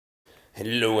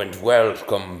Hello and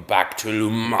welcome back to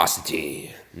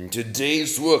Lumosity.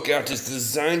 Today's workout is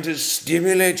designed to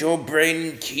stimulate your brain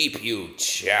and keep you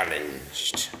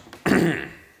challenged.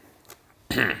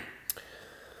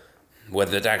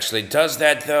 Whether it actually does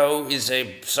that, though, is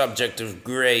a subject of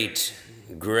great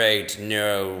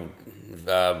neuro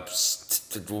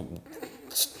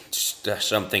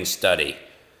something study.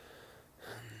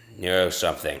 Neuro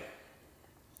something.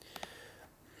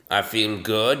 I feel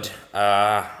good.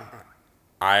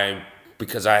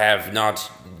 Because I have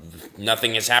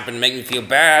nothing has happened to make me feel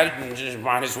bad, just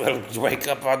might as well wake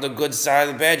up on the good side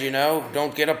of the bed, you know?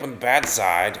 Don't get up on the bad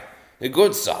side, the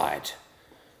good side.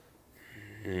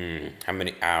 How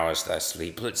many hours did I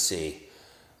sleep? Let's see.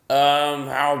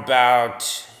 How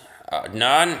about,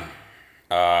 none?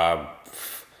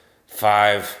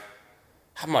 5,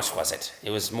 how much was it? It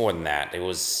was more than that. It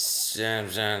was 6.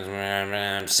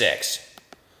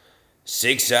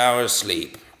 6 hours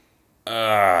sleep.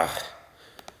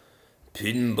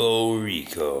 Pinball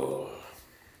Recall.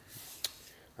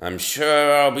 I'm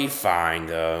sure I'll be fine,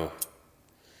 though.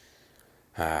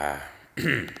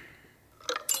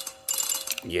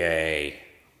 Yay.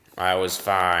 I was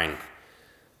fine.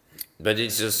 But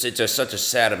it's such a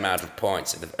sad amount of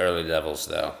points at the early levels,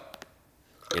 though.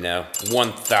 You know?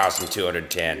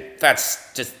 1,210.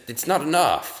 It's not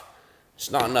enough.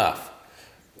 It's not enough.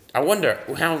 I wonder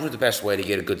how the best way to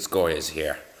get a good score is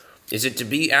here. Is it to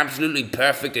be absolutely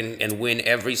perfect and win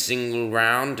every single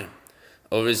round?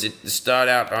 Or is it to start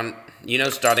out on,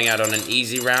 starting out on an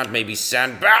easy round, maybe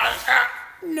sandbag?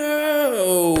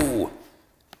 No!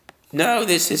 No,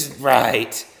 this isn't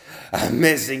right. I'm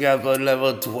messing up on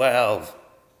level 12.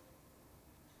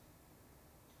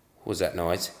 What was that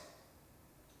noise?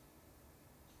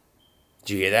 Did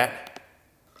you hear that?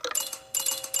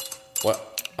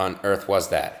 What on earth was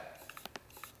that?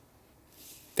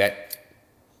 That...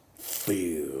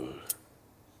 feel.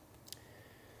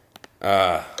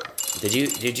 Did you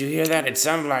hear that? It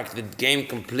sounded like the game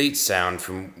complete sound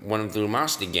from one of the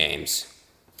Lumosity games.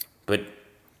 But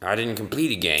I didn't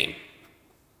complete a game.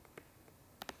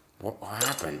 What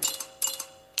happened?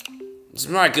 Is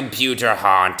my computer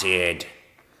haunted?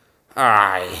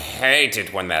 I hate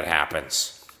it when that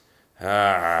happens.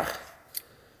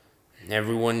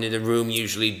 Everyone in the room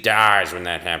usually dies when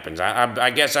that happens. I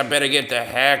guess I better get the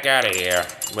heck out of here.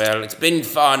 Well, it's been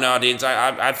fun, audience.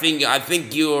 I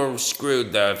think you're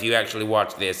screwed, though, if you actually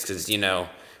watch this, because,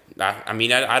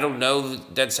 I don't know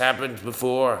that's happened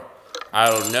before. I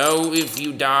don't know if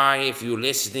you die if you're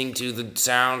listening to the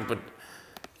sound, but...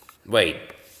 Wait.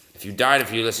 If you died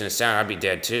if you listen to sound, I'd be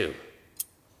dead, too.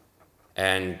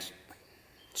 And...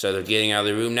 so they're getting out of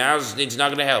the room now. It's not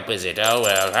going to help, is it? Oh,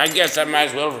 well, I guess I might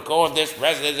as well record this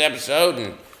rest of this episode,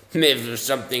 and if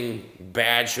something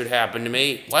bad should happen to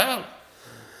me, well,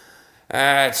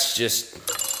 that's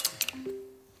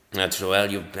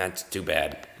too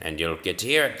bad. And you'll get to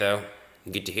hear it, though.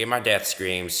 You get to hear my death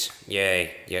screams.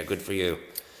 Yay. Yeah, good for you.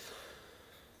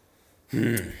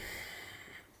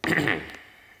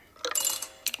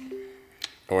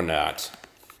 Or not.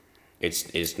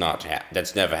 It's not,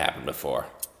 that's never happened before.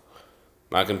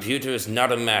 My computer is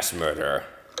not a mass murderer.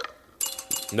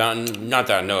 Not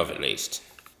that I know of, at least.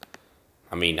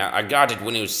 I mean, I got it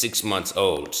when it was 6 months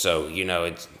old, so,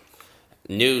 it's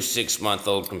new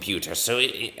 6-month-old computer. So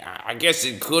I guess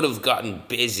it could have gotten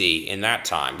busy in that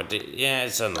time, but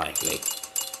it's unlikely.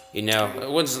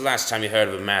 When's the last time you heard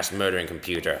of a mass murdering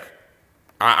computer?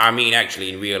 I mean,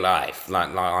 actually, in real life,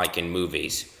 like in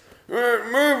movies.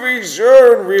 Movies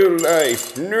are in real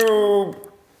life. No.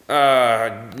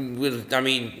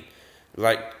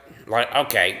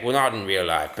 Okay, well, not in real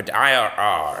life, but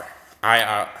IRL.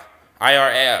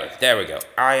 There we go.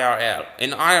 IRL.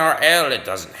 In IRL, it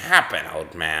doesn't happen,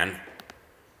 old man.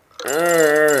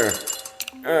 I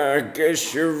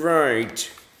guess you're right.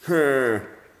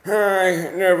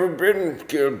 I've never been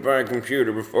killed by a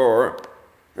computer before.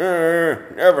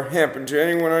 Never happened to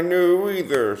anyone I knew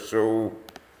either, so...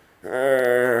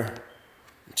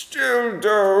 still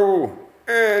though,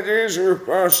 it is a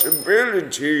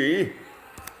possibility.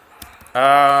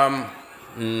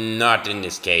 Not in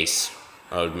this case,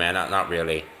 old man, not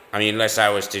really. I mean, unless I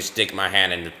was to stick my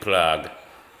hand in the plug,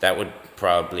 that would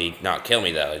probably not kill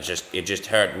me, though. It just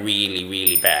hurt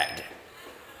really bad.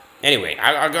 Anyway,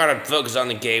 I gotta focus on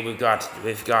the game. I've got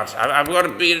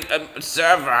to be a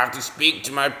server. I have to speak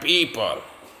to my people.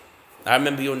 I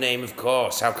remember your name, of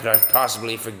course. How could I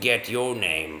possibly forget your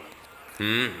name?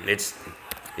 It's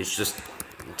just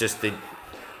the...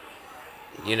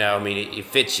 it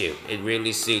fits you. It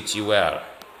really suits you well.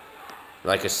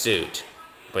 Like a suit.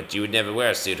 But you would never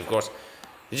wear a suit, of course.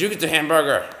 Did you get the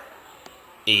hamburger?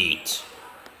 Eat.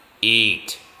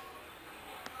 Eat.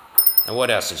 And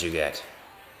what else did you get?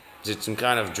 Is it some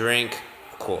kind of drink?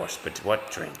 Of course, but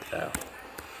what drink, though?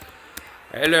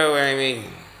 Hello, Amy.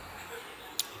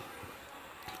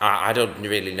 I don't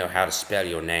really know how to spell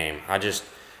your name. I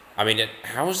mean,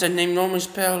 how is that name normally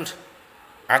spelled?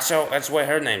 That's the way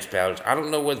her name's spelled. I don't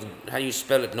know how you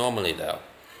spell it normally, though.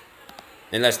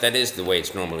 Unless that is the way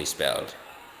it's normally spelled.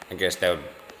 I guess that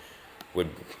would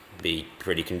be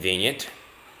pretty convenient.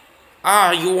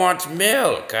 Ah, you want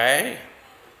milk, eh?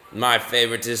 My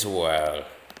favorite as well.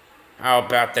 How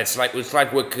about that? It's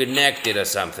like we're connected or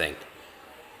something.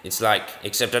 It's like,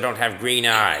 except I don't have green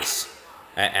eyes,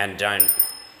 and I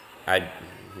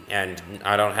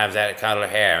don't have that color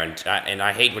hair, and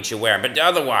I hate what you're wearing. But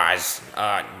otherwise,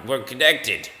 we're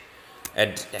connected.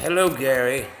 And hello,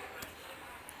 Gary.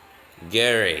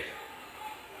 Gary.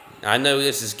 I know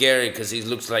this is Gary because he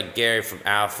looks like Gary from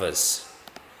Alphas.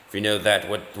 If you know that,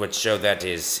 what show that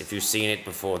is, if you've seen it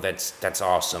before, that's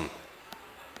awesome.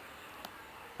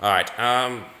 All right,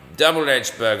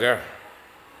 double-edged burger.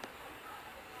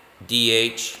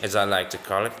 DH, as I like to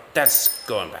call it. That's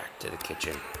going back to the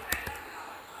kitchen.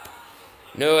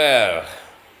 Noel.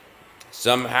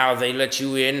 Somehow they let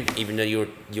you in, even though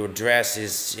your dress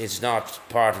is not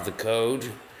part of the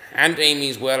code. And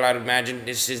Amy's, well, I'd imagine.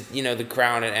 This is, the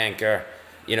crown and anchor.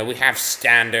 We have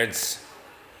standards.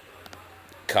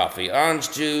 Coffee,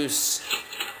 orange juice.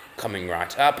 Coming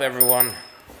right up, everyone.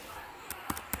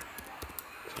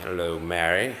 Hello,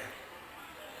 Mary.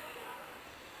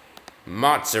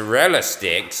 Mozzarella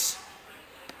sticks?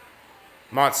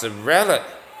 Mozzarella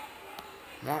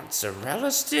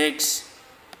sticks?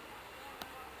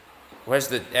 Where's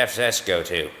the FS go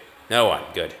to? No one.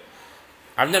 Good.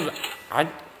 I'm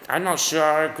not sure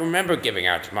I remember giving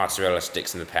out mozzarella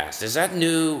sticks in the past. Is that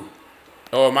new?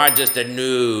 Or am I just a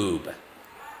noob?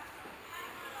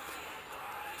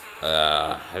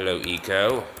 Hello,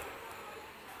 Eco.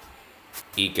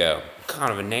 Eco. What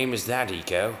kind of a name is that,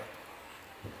 Eco?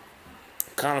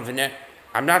 Kind of a name.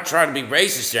 I'm not trying to be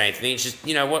racist or anything. It's just,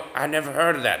 what? I never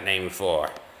heard of that name before.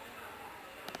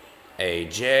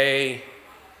 AJ.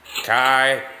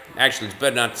 Kai. Actually, it's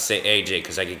better not to say AJ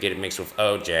because I could get it mixed with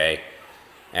OJ.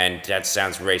 And that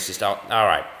sounds racist. All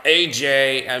right.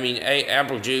 AJ. I mean,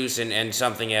 apple juice and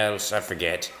something else. I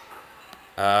forget.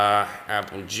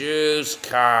 Apple juice,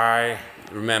 Kai,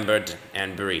 remembered,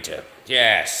 and burrito.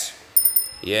 Yes.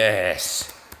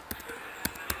 Yes.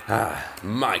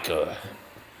 Michael.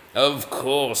 Of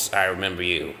course I remember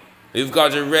you. You've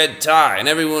got a red tie, and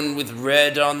everyone with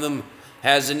red on them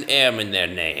has an M in their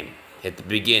name at the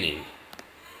beginning.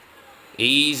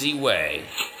 Easy way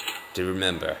to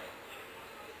remember.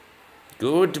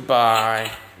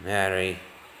 Goodbye, Mary.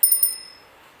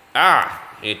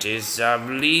 It is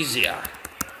Alicia.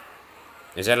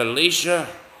 Is that Alicia?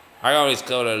 I always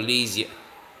call her Alicia.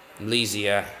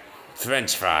 Alicia.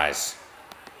 French fries.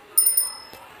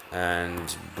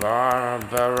 And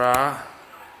Barbara.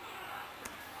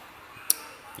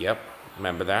 Yep,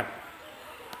 remember that.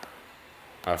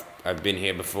 I've been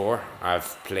here before.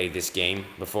 I've played this game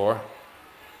before.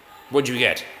 What'd you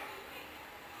get?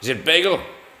 Is it bagel?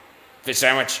 Fish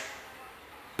sandwich?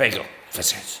 Bagel. Fish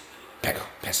sandwich. Bagel.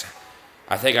 Pizza.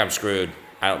 I think I'm screwed.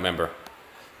 I don't remember.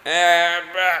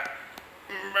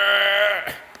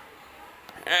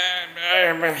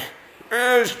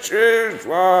 Let's choose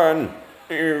one.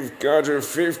 You've got a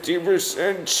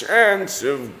 50% chance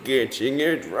of getting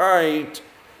it right.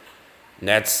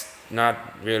 That's not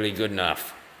really good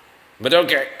enough. But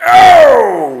okay.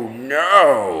 Oh,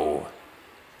 no.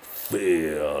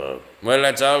 Phil. Well,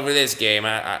 that's all for this game.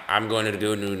 I'm going to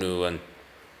do a new one.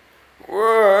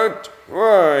 What?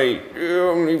 Why? You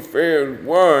only failed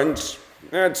once.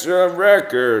 That's a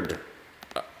record.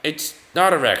 It's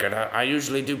not a record. I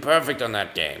usually do perfect on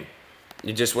that game.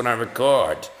 You just when I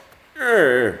record.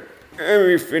 Let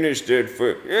me finish that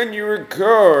and you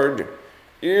record.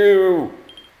 You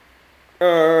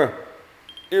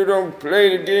don't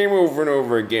play the game over and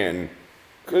over again.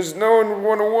 'Cause no one would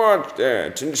want to watch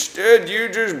that. Instead, you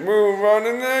just move on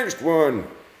to the next one.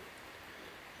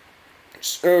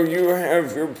 So you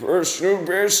have your personal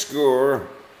best score,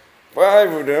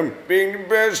 5 of them being the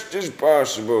best as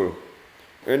possible.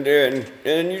 And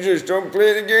then you just don't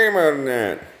play the game out of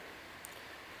that.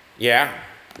 Yeah.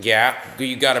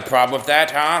 You got a problem with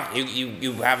that, huh?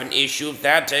 You have an issue with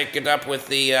that? Take it up with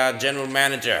the general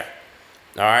manager.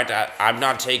 All right, I'm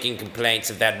not taking complaints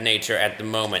of that nature at the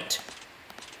moment.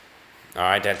 All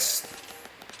right, that's...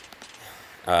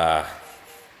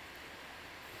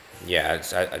 Yeah,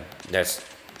 that's...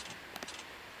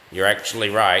 You're actually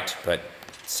right, but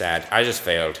sad. I just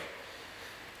failed.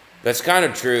 That's kind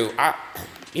of true.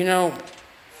 You know,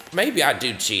 maybe I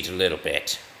do cheat a little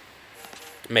bit.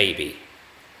 Maybe.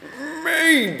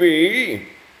 Maybe?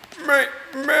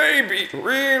 Maybe?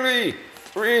 Really?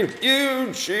 Really?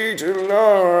 You cheat a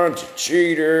lot,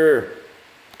 cheater.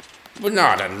 But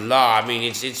not a lot. I mean,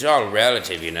 it's all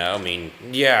relative, you know. I mean,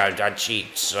 yeah, I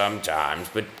cheat sometimes,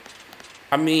 but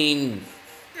I mean...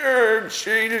 You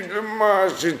cheated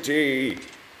Lumosity.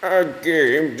 A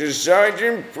game designed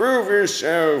to improve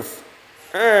yourself.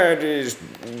 That is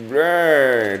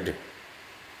bad.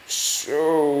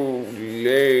 So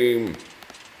lame.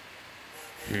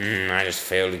 I just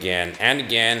failed again, and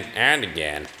again, and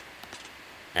again.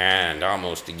 And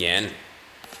almost again.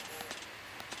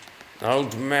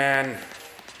 Old man,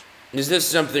 is there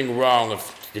something wrong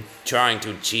with trying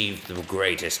to achieve the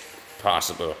greatest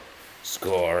possible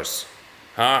scores?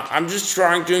 Huh? I'm just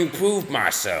trying to improve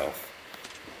myself.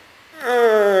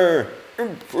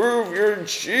 Improve your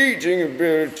cheating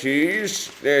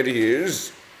abilities, that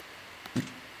is.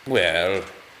 Well,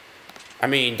 I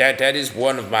mean, that is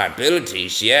one of my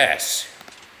abilities, yes.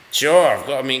 Sure,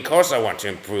 I mean, of course I want to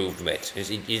improve it.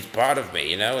 It's part of me,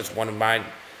 you know? It's one of my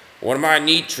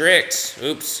neat tricks.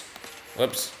 Oops.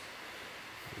 Whoops.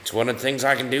 It's one of the things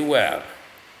I can do well.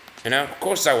 You know, of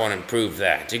course I want to improve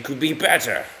that. It could be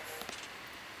better.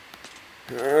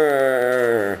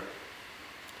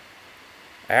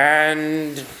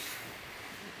 And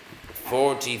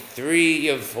 43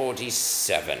 of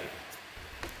 47.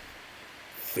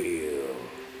 Feel.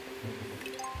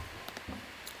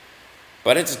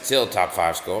 But it's still top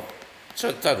 5 score, so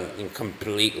it doesn't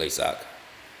completely suck.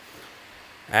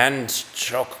 And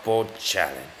Chalkboard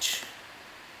Challenge.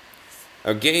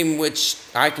 A game which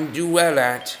I can do well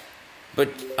at, but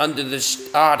under the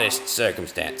oddest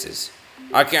circumstances.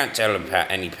 I can't tell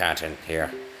any pattern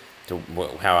here to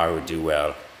how I would do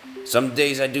well. Some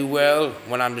days I do well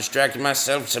when I'm distracting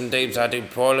myself. Some days I do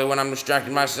poorly when I'm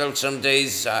distracting myself. Some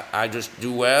days I just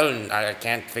do well and I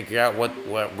can't figure out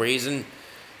what reason.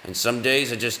 And some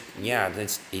days I just, yeah, I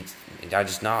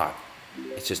just not.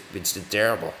 It's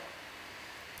terrible.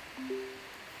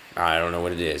 I don't know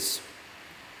what it is.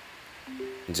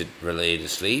 Is it related to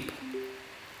sleep?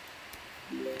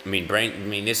 I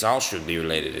mean, this all should be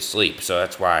related to sleep, so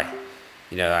that's why,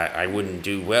 you know, I wouldn't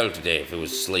do well today if it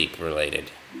was sleep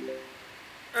related.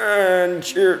 And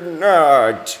you're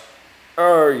not,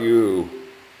 are you?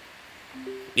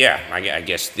 Yeah, I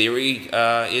guess theory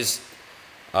is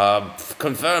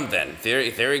confirmed then.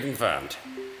 Theory confirmed.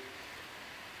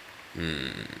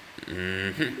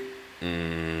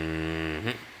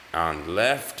 On the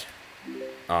left,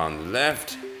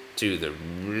 to the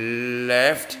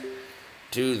left,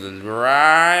 to the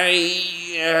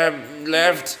right,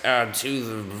 left, to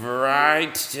the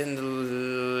right, and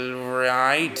the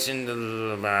right, and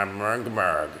the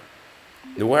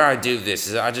The way I do this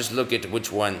is I just look at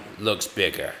which one looks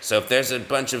bigger. So if there's a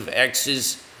bunch of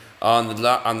X's on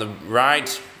the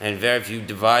right and very few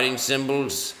dividing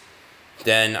symbols,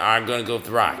 then I'm going to go with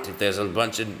the right. If there's a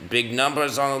bunch of big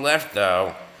numbers on the left,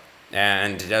 though,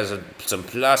 and there's some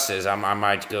pluses, I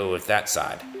might go with that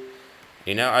side.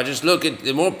 You know, I just look at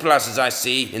the more pluses I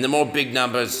see, and the more big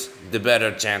numbers, the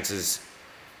better chances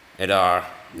they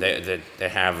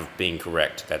have of being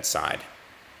correct, that side.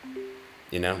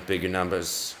 You know, bigger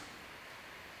numbers.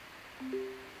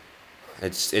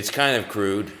 It's kind of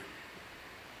crude,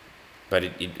 but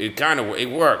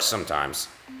it works sometimes.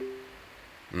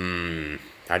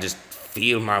 I just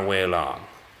feel my way along.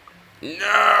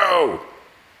 No!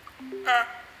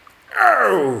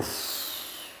 Oh!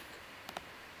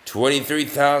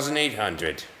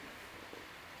 23,800.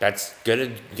 That's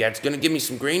gonna give me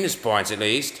some greenness points at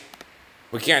least.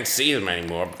 We can't see them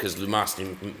anymore because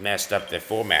Lumosity messed up their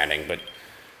formatting, but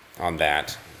on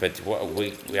that. But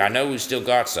I know we still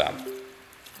got some.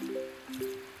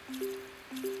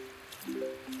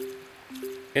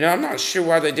 You know, I'm not sure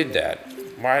why they did that.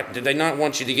 Why did they not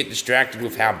want you to get distracted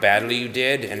with how badly you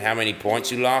did and how many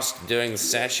points you lost during the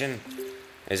session?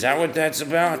 Is that what that's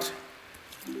about?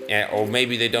 Or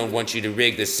maybe they don't want you to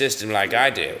rig the system like I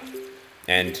do,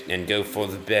 and go for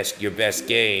your best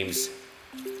games,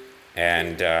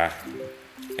 and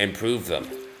improve them.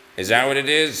 Is that what it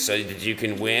is? So that you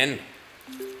can win?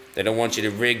 They don't want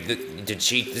you to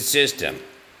cheat the system.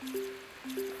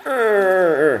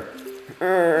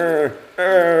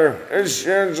 It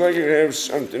sounds like it has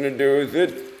something to do with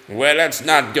it. Well, that's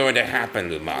not going to happen,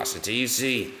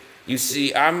 Lumosity. You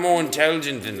see, I'm more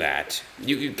intelligent than that.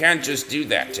 You can't just do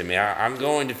that to me. I'm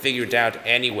going to figure it out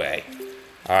anyway.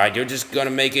 Alright, you're just going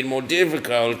to make it more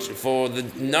difficult for the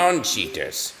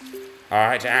non-cheaters.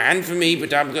 Alright, and for me,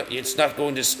 but it's not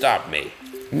going to stop me.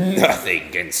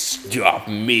 Nothing can stop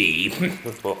me.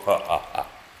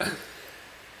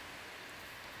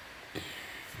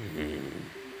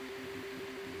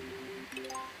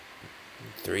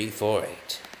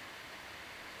 348.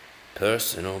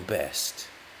 Personal best.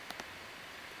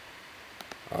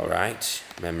 Alright,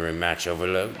 memory match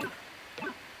overload.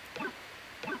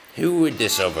 Who would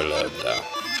this overload, though?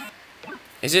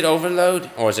 Is it overload,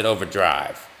 or is it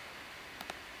overdrive?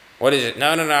 What is it?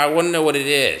 No, I want to know what it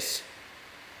is.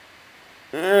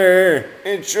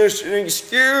 It's just an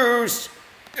excuse.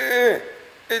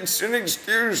 It's an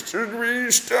excuse to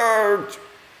restart.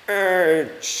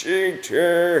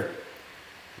 Cheater.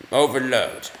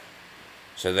 Overload.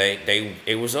 So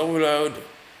it was overload,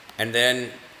 and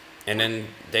then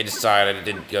they decided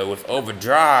to go with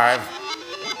overdrive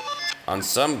on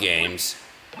some games,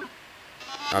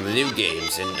 on the new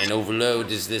games, and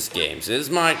overload is this game. So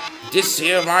this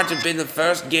here might have been the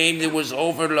first game that was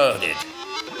overloaded.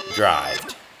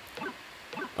 Drived.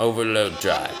 Overload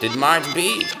drive. It might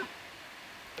be.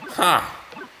 Huh.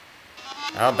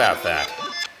 How about that?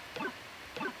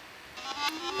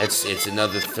 It's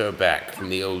another throwback from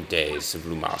the old days of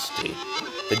Lumosity.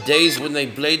 The days when they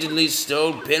blatantly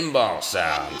stole pinball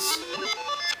sounds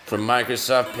from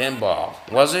Microsoft Pinball.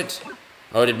 Was it?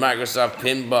 Or did Microsoft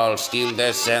Pinball steal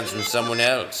their sounds from someone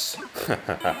else?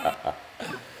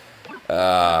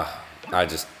 I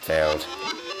just failed.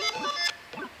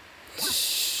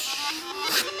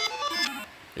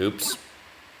 Oops.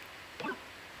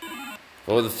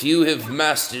 For the few have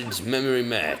mastered memory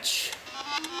match.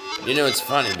 You know, it's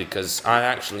funny because I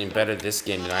actually am better at this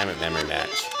game than I am at memory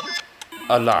match.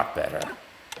 A lot better.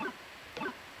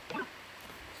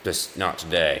 Just not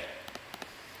today.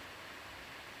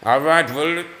 Alright,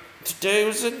 well, today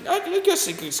was I guess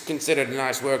it's considered a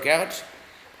nice workout.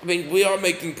 I mean, we are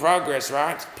making progress,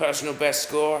 right? Personal best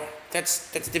score. That's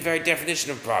the very definition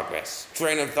of progress.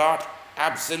 Train of thought,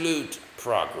 absolute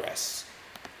progress.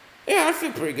 Yeah, I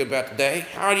feel pretty good about today.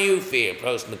 How do you feel?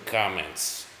 Post in the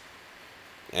comments.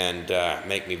 And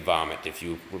make me vomit if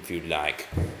you'd like.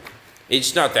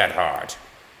 It's not that hard.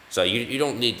 So you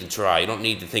don't need to try. You don't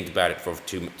need to think about it for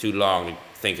too long to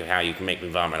think of how you can make me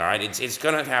vomit, all right? It's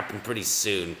going to happen pretty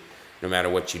soon, no matter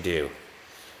what you do.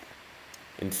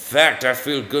 In fact, I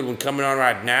feel good when coming on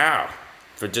right now,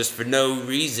 for no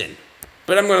reason.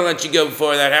 But I'm going to let you go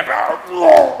before that happens.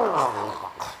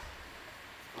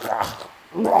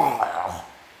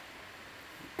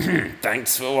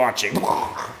 Thanks for watching.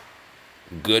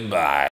 Goodbye.